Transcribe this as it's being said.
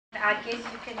I guess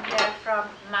you can hear from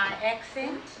my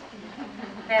accent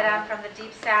that I'm from the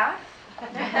deep south.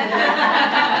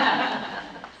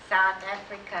 South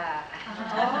Africa.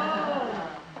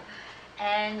 Oh.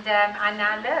 And I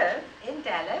now live in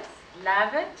Dallas,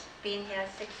 love it, been here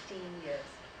 16 years.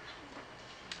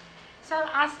 So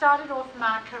I started off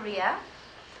my career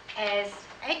as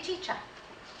a teacher.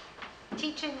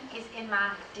 Teaching is in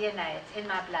my DNA, it's in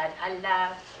my blood. I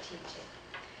love teaching.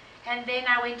 And then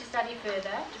I went to study further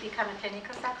to become a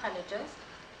clinical psychologist.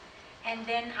 And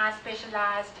then I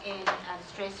specialized in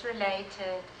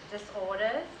stress-related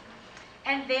disorders.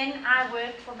 And then I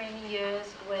worked for many years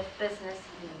with business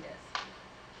leaders.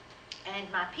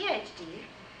 And my PhD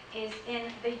is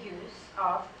in the use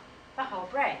of the whole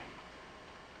brain.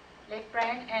 Left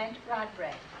brain and right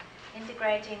brain.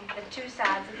 Integrating the two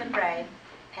sides of the brain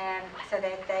so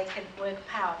that they can work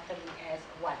powerfully as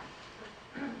one.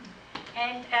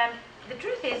 And the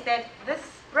truth is that this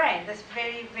brain, this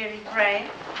very, very brain,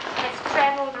 has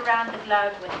traveled around the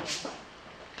globe with me.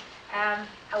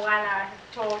 While I have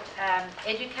taught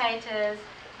educators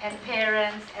and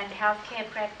parents and healthcare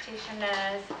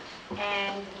practitioners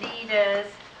and leaders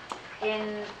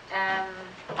in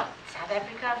South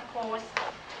Africa, of course,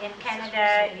 in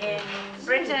Canada, in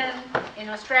Britain, in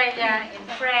Australia, in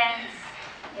France,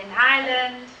 in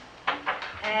Ireland,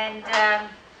 and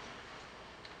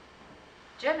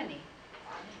Germany.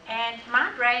 And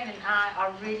my brain and I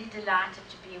are really delighted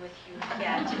to be with you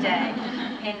here today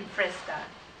in Frisco.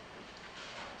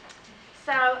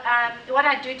 So what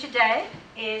I do today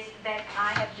is that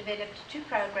I have developed two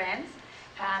programs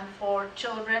for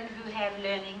children who have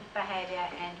learning, behavior,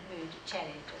 and mood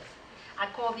challenges. I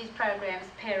call these programs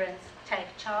Parents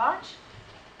Take Charge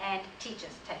and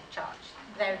Teachers Take Charge.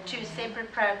 There are two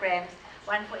separate programs,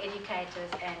 one for educators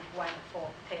and one for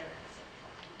parents.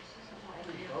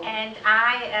 And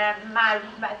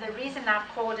the reason I've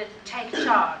called it Take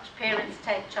Charge, Parents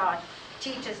Take Charge,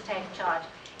 Teachers Take Charge,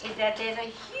 is that there's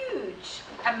a huge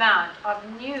amount of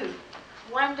new,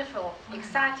 wonderful,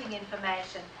 exciting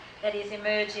information that is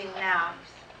emerging now.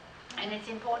 And it's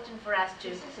important for us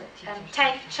to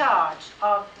take charge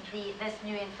of this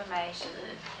new information.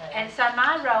 And so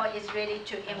my role is really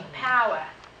to empower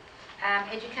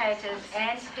educators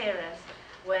and parents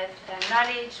with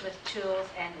knowledge, with tools,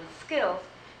 and with skills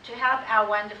to help our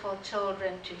wonderful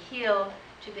children to heal,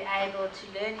 to be able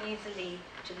to learn easily,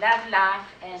 to love life,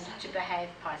 and to behave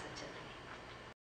positively.